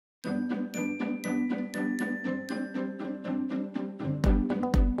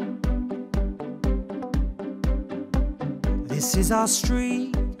This is our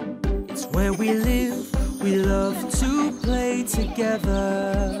street, it's where we live. We love to play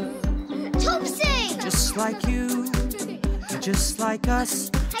together. Topsy! Just like you, just like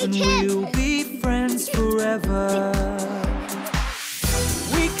us, Hey, and Tim. we'll be friends forever.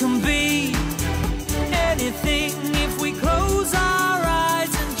 We can be anything if we close our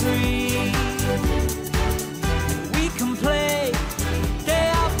eyes and dream. We can play day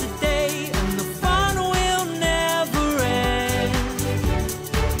after day, and the fun will never end.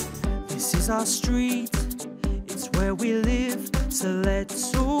 This is our street, it's where we live, so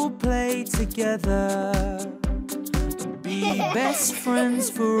let's all play together. Be best friends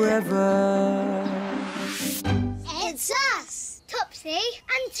forever. It's us! Topsy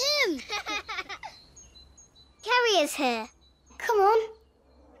and Tim! Kerry is here. Come on.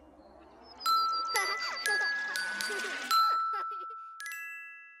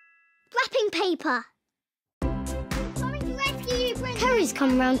 Wrapping paper. Coming to rescue you, Princess. Kerry's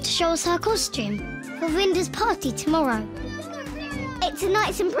come round to show us her costume for Vinder's party tomorrow. It's a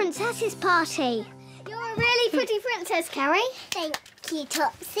Knights and Princesses party. You're a really pretty princess, Kerry. Thank you,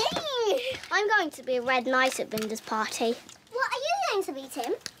 Topsy. I'm going to be a red knight at Vinder's party. What are you going to be,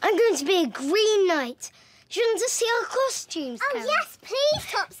 Tim? I'm going to be a green knight. Do you want to see our costumes, Kerry? Oh, yes, please,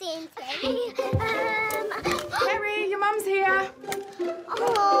 Topsy and Tim. Kerry, your mum's here.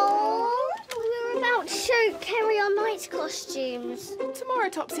 Oh, we were about to show Kerry our knight's costumes. Tomorrow,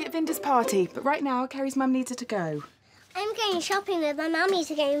 Topsy, at Vinder's party. But right now, Kerry's mum needs her to go. I'm going shopping with my mummy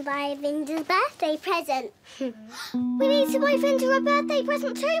to go and buy Vinder's birthday present. We need to buy Vinder a birthday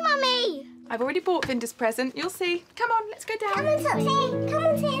present too, Mummy. I've already bought Vinder's present. You'll see. Come on, let's go down. Come on, Topsy. Come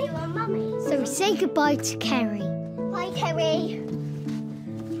on, Tim. You and Mummy. So we say goodbye to Kerry. Bye, Kerry.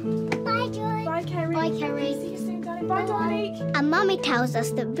 Bye, Joy. Bye, Kerry. Bye, Kerry. See you soon, darling. Bye, Dominique. And Mummy tells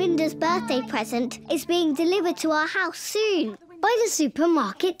us that Vinder's birthday present is being delivered to our house soon by the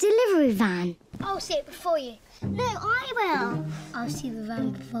supermarket delivery van. I'll see it before you. No, I will. I'll see the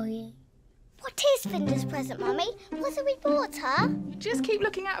van before you. What is Vinder's present, Mummy? What have we bought her? Just keep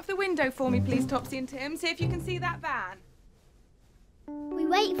looking out of the window for me, please, Topsy and Tim. See if you can see that van. We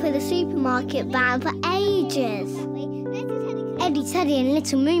wait for the supermarket van for ages. Eddie, Teddy and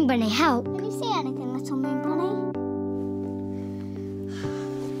Little Moon Bunny help. Can you see anything, Little Moon Bunny?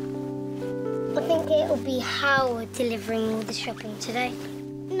 I think it'll be Howard delivering all the shopping today.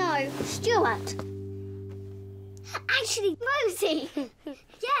 No, Stuart. Actually, Rosie.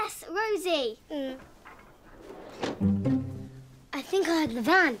 Yes, Rosie. I think I heard the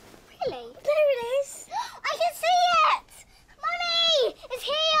van. Really? There it is. I can see it! Mummy! It's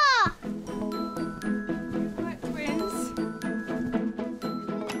here! Right, twins.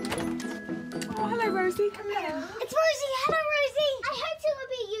 Oh, hello, Rosie. Come here. It's Rosie. Hello, Rosie. I hoped it would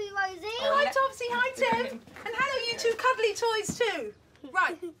be you, Rosie. Oh, hi, Topsy. Hi, Tim. And hello, you two cuddly toys, too.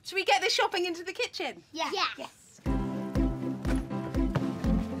 Right, should we get this shopping into the kitchen? Yeah. Yes.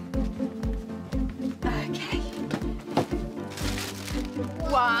 Okay.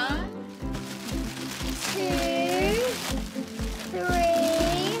 1, 2, 3,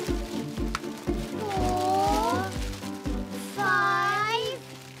 4, 5,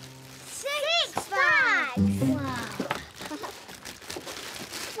 6 bags. Wow.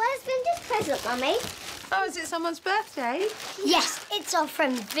 Where's Vinder's present, Mummy? Oh, is it someone's birthday? Yes, it's our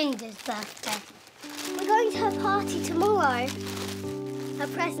friend Vinder's birthday. We're going to her party tomorrow. Her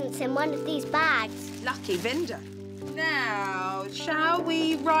present's in one of these bags. Lucky Vinder. Now, shall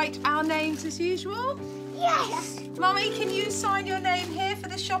we write our names as usual? Yes! Mummy, can you sign your name here for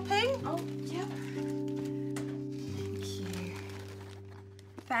the shopping? Oh, yeah.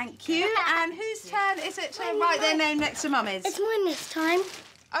 Thank you. And whose turn is it to write their name next to Mummy's? It's mine this time.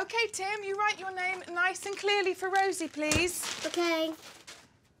 OK, Tim, you write your name nice and clearly for Rosie, please. OK.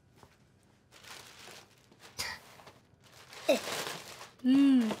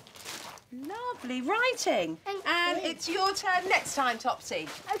 Lovely writing. Thank and you. it's your turn next time, Topsy.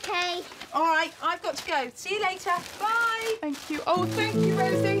 OK. All right, I've got to go. See you later. Bye. Thank you. Oh, thank you,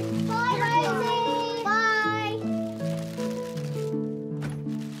 Rosie. Bye, Rosie. Bye.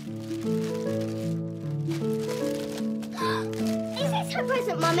 Is this her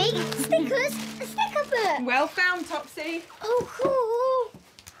present, Mummy? Stickers? A sticker book. Well found, Topsy. Oh, cool.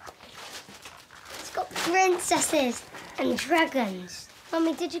 It's got princesses and dragons.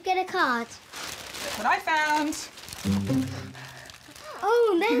 Mummy, did you get a card? That's what I found.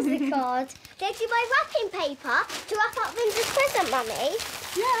 Oh, there's the card. Did you buy wrapping paper to wrap up Vinder's present, Mummy?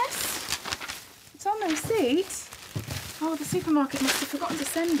 Yes. It's on the receipt. Oh, the supermarket must have forgotten to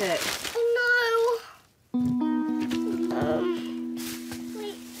send it. Oh, no.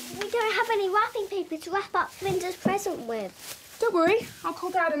 We don't have any wrapping paper paper to wrap up Vinder's present with. Don't worry, I'll call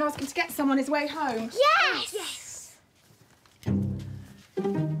Dad and ask him to get some on his way home. Yes! Yes!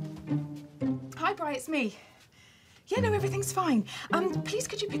 Hi, Bri, it's me. Yeah, no, everything's fine. Please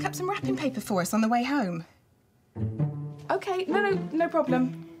could you pick up some wrapping paper for us on the way home? Okay, no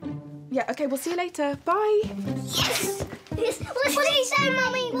problem. Yeah, okay, we'll see you later. Bye. Yes! Yes! What did he say,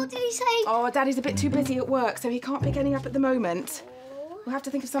 Mummy? What did he say? Oh, Daddy's a bit too busy at work, so he can't pick any up at the moment. We'll have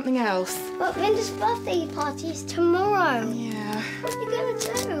to think of something else. But Vinder's birthday party is tomorrow. Yeah. What are you going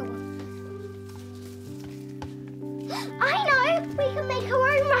to do? I know! We can make our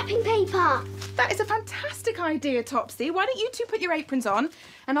own wrapping paper. That is a fantastic idea, Topsy. Why don't you two put your aprons on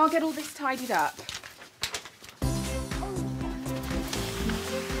and I'll get all this tidied up.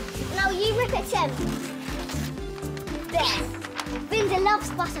 Now you rip it, Tim. There. Vinder loves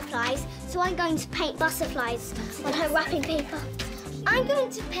butterflies, so I'm going to paint butterflies on her wrapping paper. I'm going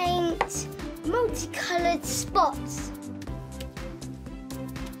to paint multicoloured spots.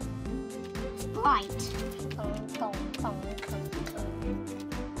 Bright.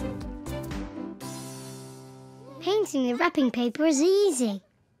 Painting the wrapping paper is easy,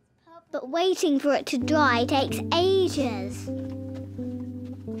 but waiting for it to dry takes ages.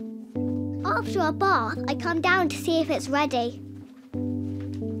 After our bath, I come down to see if it's ready.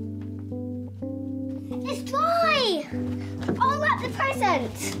 It's dry! I'll wrap the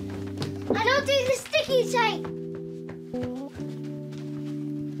present. And I'll do the sticky tape.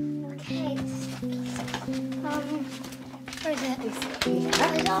 Okay. Where is it?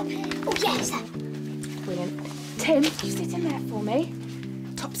 Where is it? Oh, yes. Brilliant. Tim, you sit in there for me.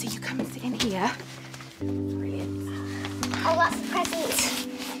 Topsy, you come and sit in here. Brilliant. I'll wrap the present.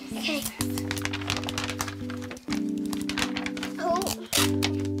 Okay. Oh.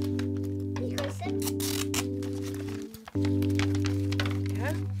 You guys sit. There you go.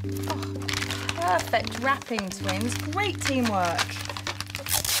 Oh, perfect wrapping, twins. Great teamwork.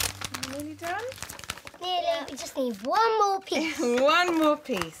 Nearly done? Nearly. We just need one more piece. One more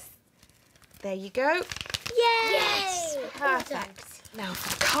piece. There you go. Yay! Yes! Perfect. Now for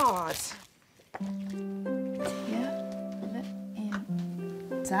the card.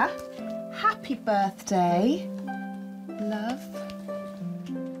 Happy birthday. Love.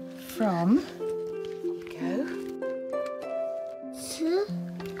 From. Go. To.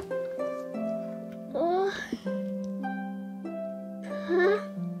 Oh.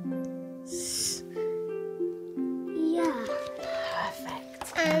 Yeah. Perfect.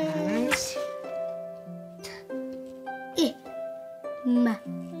 And.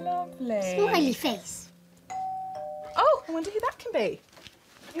 Lovely. Smiley face. Oh, I wonder who that can be.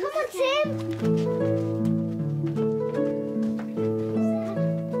 Come on, Tim.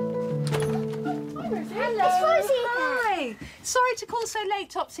 Hello. It's Rosie. Hi. Sorry to call so late,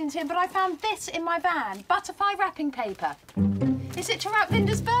 Topsy and Tim, but I found this in my van. Butterfly wrapping paper. Is it to wrap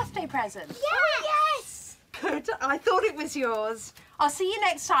Vinder's birthday present? Yes! Good. I thought it was yours. I'll see you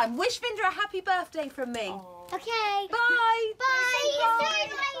next time. Wish Vinder a happy birthday from me. Okay. Bye. Bye.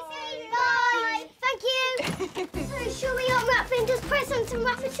 Bye. Thank you. So, shall we unwrap Vinder's present and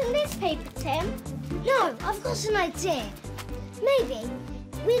wrap it in this paper, Tim? No, I've got an idea. Maybe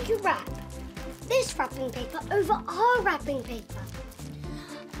we could wrap this wrapping paper over our wrapping paper.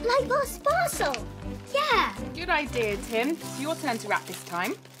 Like Boss Parcel. Yeah. Good idea, Tim. It's your turn to wrap this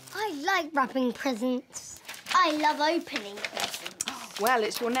time. I like wrapping presents. I love opening presents. Well,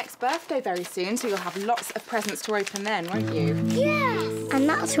 it's your next birthday very soon, so you'll have lots of presents to open then, won't you? Yes! And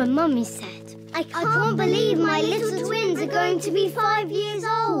that's what Mummy said. I can't believe my little twins are going to be 5 years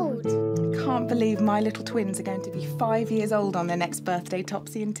old. Can't believe my little twins are going to be 5 years old on their next birthday,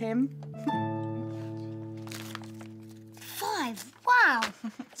 Topsy and Tim. 5? Wow!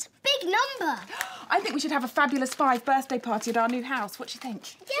 It's a big number. I think we should have a fabulous 5 birthday party at our new house. What do you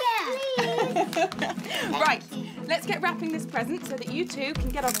think? Yeah, please. Right, let's get wrapping this present so that you two can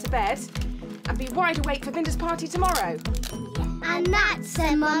get off to bed and be wide awake for Vinder's party tomorrow. And that,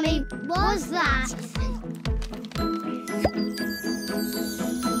 said Mummy, was that.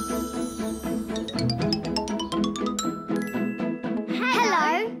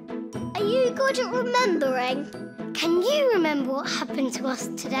 Hello. Are you good at remembering? Can you remember what happened to us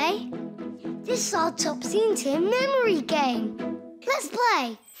today? This is our Topsy and Tim memory game. Let's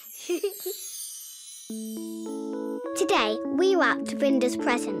play. Today, we wrapped Vinder's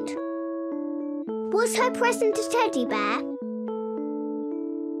present. Was her present a teddy bear?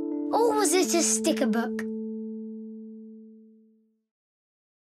 Or was it a sticker book?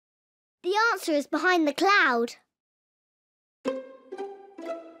 The answer is behind the cloud.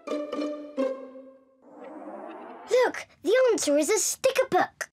 Look, the answer is a sticker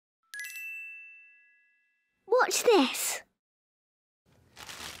book. this?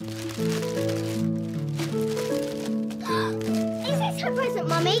 Is this her present,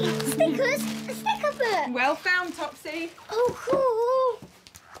 Mummy? Stickers? A sticker book? Well found, Topsy. Oh, cool.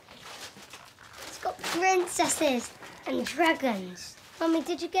 It's got princesses and dragons. Mummy,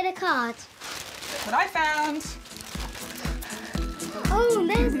 did you get a card? That's what I found. Oh,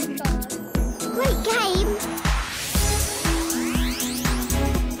 there's the card. Great game.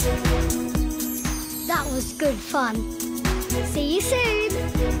 That was good fun. See you soon.